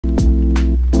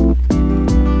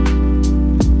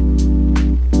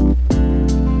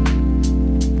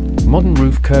Modern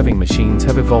roof curving machines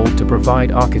have evolved to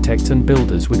provide architects and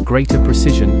builders with greater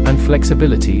precision and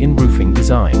flexibility in roofing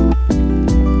design.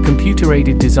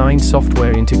 Computer-aided design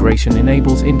software integration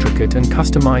enables intricate and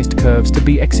customized curves to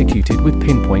be executed with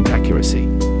pinpoint accuracy.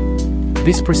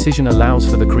 This precision allows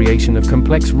for the creation of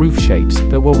complex roof shapes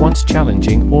that were once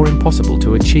challenging or impossible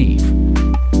to achieve.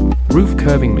 Roof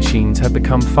curving machines have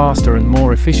become faster and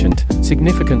more efficient,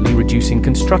 significantly reducing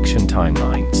construction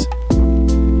timelines.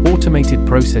 Automated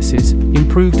processes,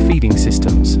 improved feeding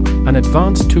systems, and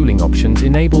advanced tooling options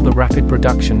enable the rapid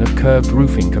production of curved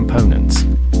roofing components.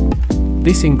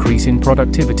 This increase in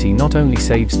productivity not only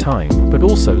saves time, but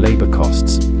also labor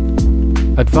costs.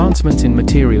 Advancements in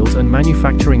materials and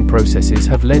manufacturing processes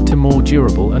have led to more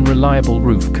durable and reliable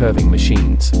roof curving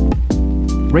machines.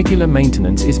 Regular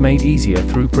maintenance is made easier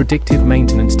through predictive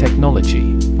maintenance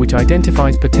technology, which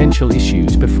identifies potential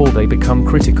issues before they become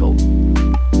critical.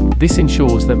 This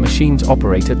ensures that machines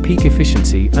operate at peak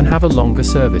efficiency and have a longer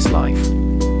service life.